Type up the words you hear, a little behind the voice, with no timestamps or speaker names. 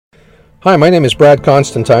Hi, my name is Brad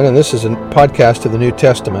Constantine, and this is a podcast of the New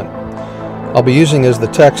Testament. I'll be using as the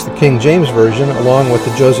text the King James Version along with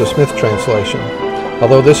the Joseph Smith translation.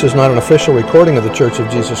 Although this is not an official recording of the Church of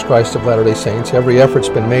Jesus Christ of Latter-day Saints, every effort's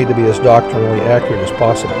been made to be as doctrinally accurate as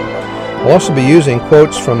possible. I'll also be using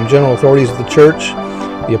quotes from general authorities of the Church,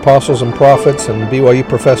 the apostles and prophets, and BYU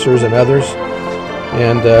professors and others,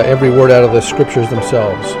 and every word out of the Scriptures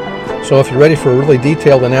themselves. So if you're ready for a really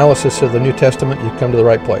detailed analysis of the New Testament, you've come to the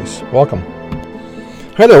right place. Welcome.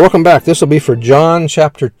 Hi there, welcome back. This will be for John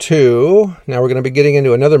chapter 2. Now we're going to be getting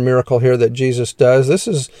into another miracle here that Jesus does. This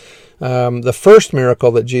is the first miracle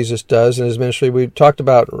that Jesus does in his ministry. We talked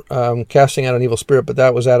about casting out an evil spirit, but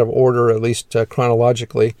that was out of order, at least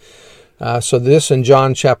chronologically. So this in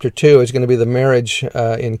John chapter 2 is going to be the marriage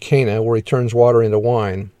in Cana, where he turns water into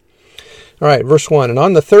wine. All right, verse 1. And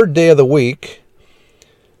on the third day of the week,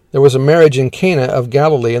 there was a marriage in Cana of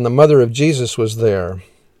Galilee, and the mother of Jesus was there.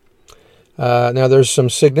 Now, there's some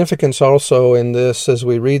significance also in this as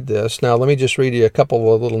we read this. Now, let me just read you a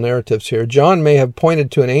couple of little narratives here. John may have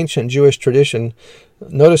pointed to an ancient Jewish tradition,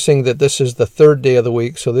 noticing that this is the third day of the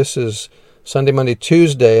week, so this is Sunday, Monday,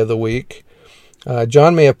 Tuesday of the week.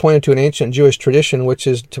 John may have pointed to an ancient Jewish tradition, which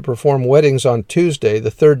is to perform weddings on Tuesday,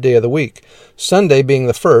 the third day of the week. Sunday being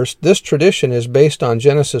the first, this tradition is based on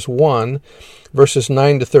Genesis 1, verses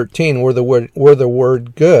 9 to 13, where the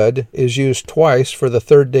word good is used twice for the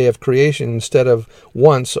third day of creation instead of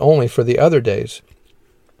once only for the other days.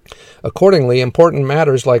 Accordingly, important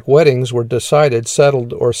matters like weddings were decided,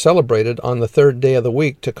 settled, or celebrated on the third day of the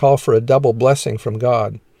week to call for a double blessing from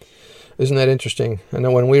God. Isn't that interesting? I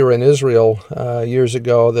know when we were in Israel years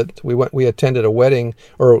ago that we attended a wedding,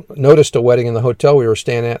 or noticed a wedding in the hotel we were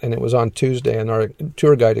staying at, and it was on Tuesday, and our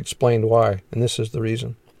tour guide explained why, and this is the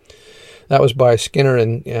reason. That was by Skinner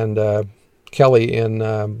and Kelly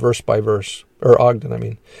in Verse by Verse, or Ogden, I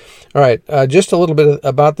mean. All right, just a little bit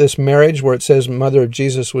about this marriage where it says mother of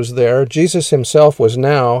Jesus was there. Jesus himself was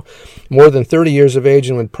now more than 30 years of age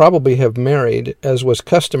and would probably have married, as was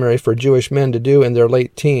customary for Jewish men to do in their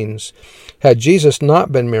late teens. Had Jesus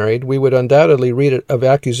not been married, we would undoubtedly read of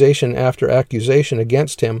accusation after accusation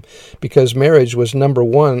against him, because marriage was number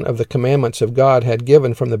one of the commandments of God had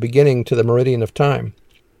given from the beginning to the meridian of time.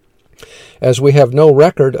 As we have no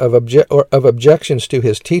record of objections to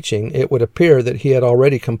his teaching, it would appear that he had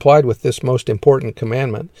already complied with this most important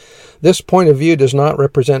commandment. This point of view does not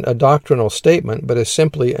represent a doctrinal statement, but is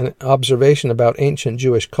simply an observation about ancient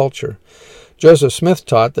Jewish culture. Joseph Smith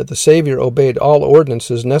taught that the Savior obeyed all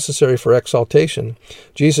ordinances necessary for exaltation.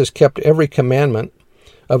 Jesus kept every commandment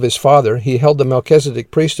of his Father. He held the Melchizedek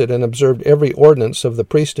priesthood and observed every ordinance of the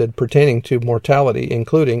priesthood pertaining to mortality,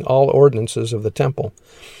 including all ordinances of the temple.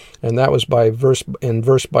 And that was by verse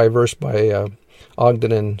by verse by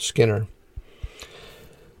Ogden and Skinner.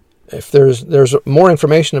 If there's more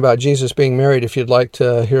information about Jesus being married, if you'd like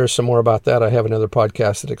to hear some more about that, I have another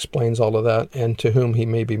podcast that explains all of that and to whom he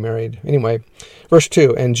may be married. Anyway, verse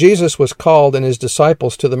 2, and Jesus was called and his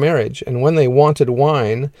disciples to the marriage, and when they wanted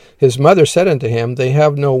wine, his mother said unto him, They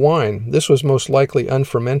have no wine. This was most likely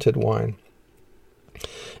unfermented wine.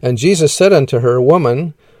 And Jesus said unto her,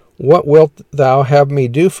 Woman, what wilt thou have me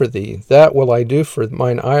do for thee? That will I do, for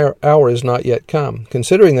mine hour is not yet come.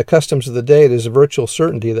 Considering the customs of the day, it is a virtual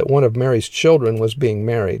certainty that one of Mary's children was being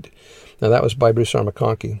married. Now that was by Bruce R.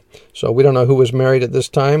 McConkie. So we don't know who was married at this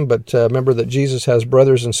time, but remember that Jesus has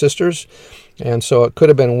brothers and sisters, and so it could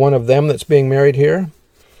have been one of them that's being married here.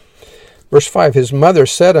 Verse 5, his mother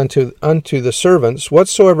said unto the servants,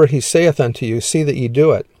 Whatsoever he saith unto you, see that ye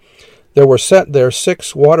do it. There were set there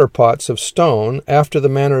 6 water pots of stone, after the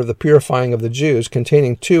manner of the purifying of the Jews,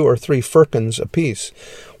 containing 2 or 3 firkins apiece.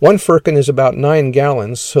 1 firkin is about 9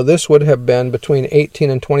 gallons, so this would have been between 18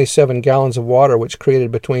 and 27 gallons of water, which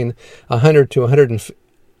created between 100 to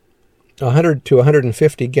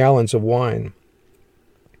 150 gallons of wine.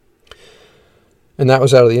 And that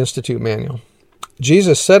was out of the Institute Manual.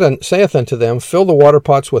 Jesus saith unto them, Fill the water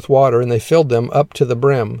pots with water, and they filled them up to the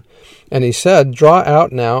brim. And he said, Draw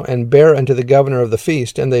out now, and bear unto the governor of the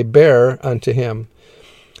feast. And they bare unto him.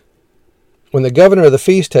 When the governor of the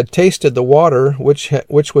feast had tasted the water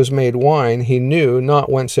which was made wine, he knew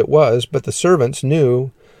not whence it was, but the servants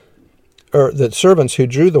who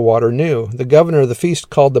drew the water knew. The governor of the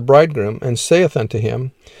feast called the bridegroom, and saith unto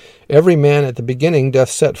him, Every man at the beginning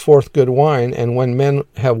doth set forth good wine, and when men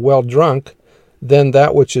have well drunk, then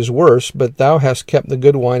that which is worse, but thou hast kept the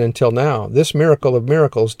good wine until now. This miracle of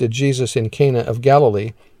miracles did Jesus in Cana of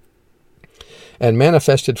Galilee, and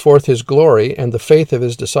manifested forth his glory, and the faith of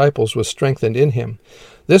his disciples was strengthened in him.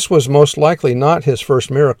 This was most likely not his first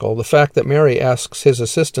miracle. The fact that Mary asks his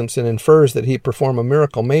assistance and infers that he perform a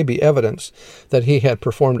miracle may be evidence that he had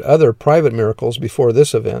performed other private miracles before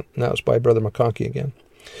this event. And that was by Brother McConkie again.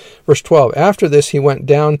 Verse 12, after this he went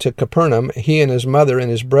down to Capernaum, he and his mother and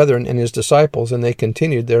his brethren and his disciples, and they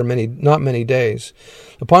continued there not many days.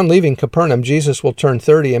 Upon leaving Capernaum, Jesus will turn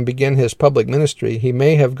 30 and begin his public ministry. He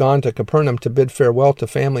may have gone to Capernaum to bid farewell to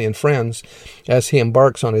family and friends as he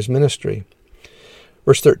embarks on his ministry.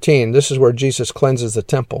 Verse 13, this is where Jesus cleanses the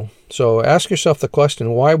temple. So ask yourself the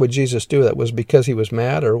question, why would Jesus do that? Was it because he was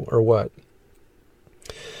mad or what?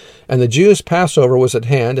 And the Jews' Passover was at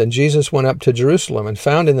hand, and Jesus went up to Jerusalem, and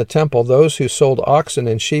found in the temple those who sold oxen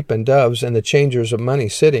and sheep and doves, and the changers of money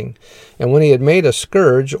sitting. And when he had made a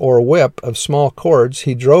scourge or whip of small cords,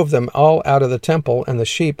 he drove them all out of the temple, and the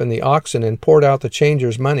sheep and the oxen, and poured out the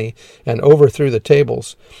changers' money, and overthrew the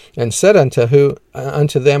tables, and said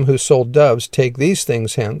unto them who sold doves, take these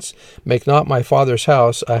things hence, make not my Father's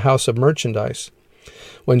house a house of merchandise.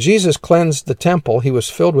 When Jesus cleansed the temple, he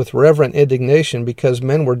was filled with reverent indignation because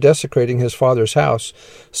men were desecrating his Father's house,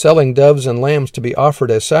 selling doves and lambs to be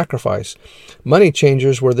offered as sacrifice. Money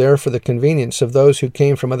changers were there for the convenience of those who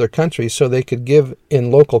came from other countries so they could give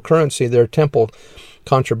in local currency their temple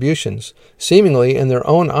contributions. Seemingly, in their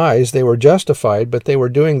own eyes, they were justified, but they were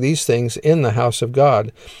doing these things in the house of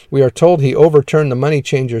God. We are told he overturned the money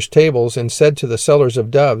changers' tables and said to the sellers of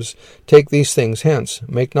doves, take these things hence,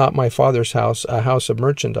 make not my Father's house a house of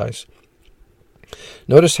merchandise.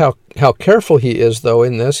 Notice how careful he is, though,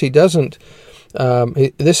 in this. He doesn't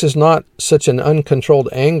this is not such an uncontrolled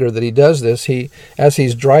anger that he does this. As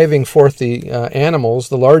he's driving forth the animals,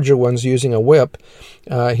 the larger ones using a whip,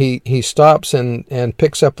 he stops and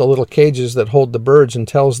picks up the little cages that hold the birds and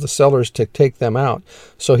tells the sellers to take them out.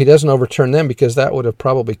 So he doesn't overturn them because that would have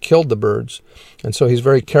probably killed the birds. And so he's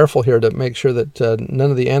very careful here to make sure that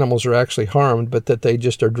none of the animals are actually harmed, but that they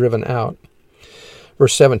just are driven out.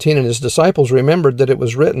 Verse 17, and his disciples remembered that it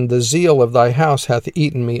was written, the zeal of thy house hath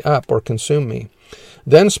eaten me up, or consumed me.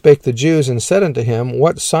 Then spake the Jews, and said unto him,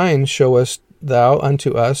 what sign showest thou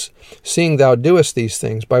unto us, seeing thou doest these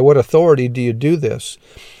things? By what authority do you do this?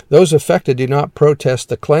 Those affected do not protest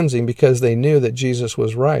the cleansing, because they knew that Jesus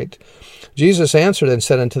was right. Jesus answered and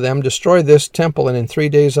said unto them, destroy this temple, and in 3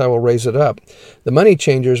 days I will raise it up. The money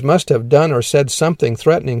changers must have done or said something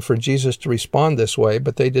threatening for Jesus to respond this way,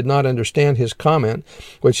 but they did not understand his comment,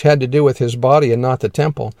 which had to do with his body and not the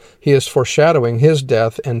temple. He is foreshadowing his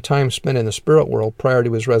death and time spent in the spirit world prior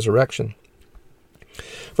to his resurrection.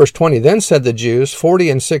 Verse 20, then said the Jews,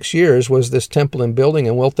 46 years was this temple in building,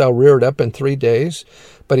 and wilt thou rear it up in 3 days?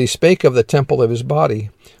 But he spake of the temple of his body.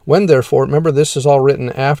 When therefore, remember this is all written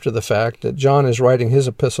after the fact, that John is writing his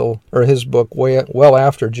epistle, or his book, well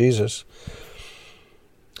after Jesus.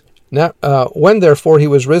 Now, when therefore he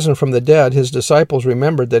was risen from the dead, his disciples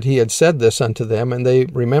remembered that he had said this unto them, and they,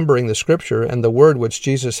 remembering the scripture and the word which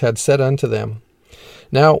Jesus had said unto them.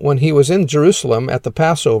 Now, when he was in Jerusalem at the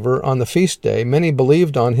Passover on the feast day, many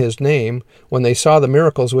believed on his name when they saw the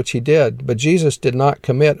miracles which he did. But Jesus did not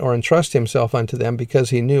commit or entrust himself unto them, because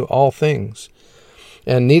he knew all things,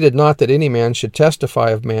 and needed not that any man should testify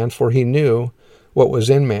of man, for he knew what was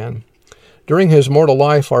in man. During his mortal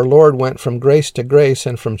life, our Lord went from grace to grace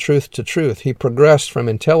and from truth to truth. He progressed from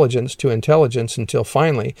intelligence to intelligence until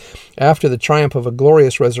finally, after the triumph of a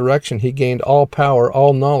glorious resurrection, he gained all power,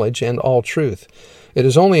 all knowledge, and all truth. It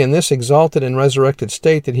is only in this exalted and resurrected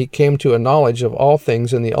state that he came to a knowledge of all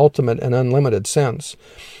things in the ultimate and unlimited sense.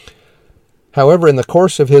 However, in the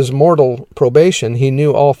course of his mortal probation, he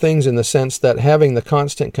knew all things in the sense that, having the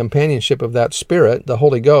constant companionship of that Spirit, the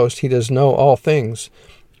Holy Ghost, he does know all things.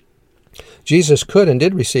 Jesus could and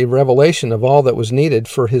did receive revelation of all that was needed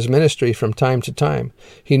for his ministry from time to time.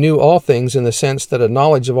 He knew all things in the sense that a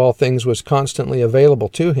knowledge of all things was constantly available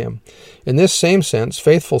to him. In this same sense,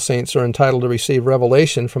 faithful saints are entitled to receive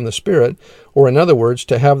revelation from the Spirit, or in other words,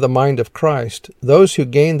 to have the mind of Christ. Those who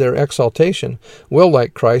gain their exaltation will,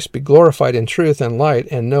 like Christ, be glorified in truth and light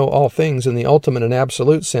and know all things in the ultimate and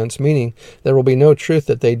absolute sense, meaning there will be no truth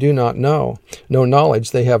that they do not know, no knowledge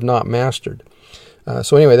they have not mastered.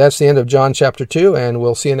 So anyway, that's the end of John chapter 2, and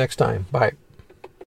we'll see you next time. Bye.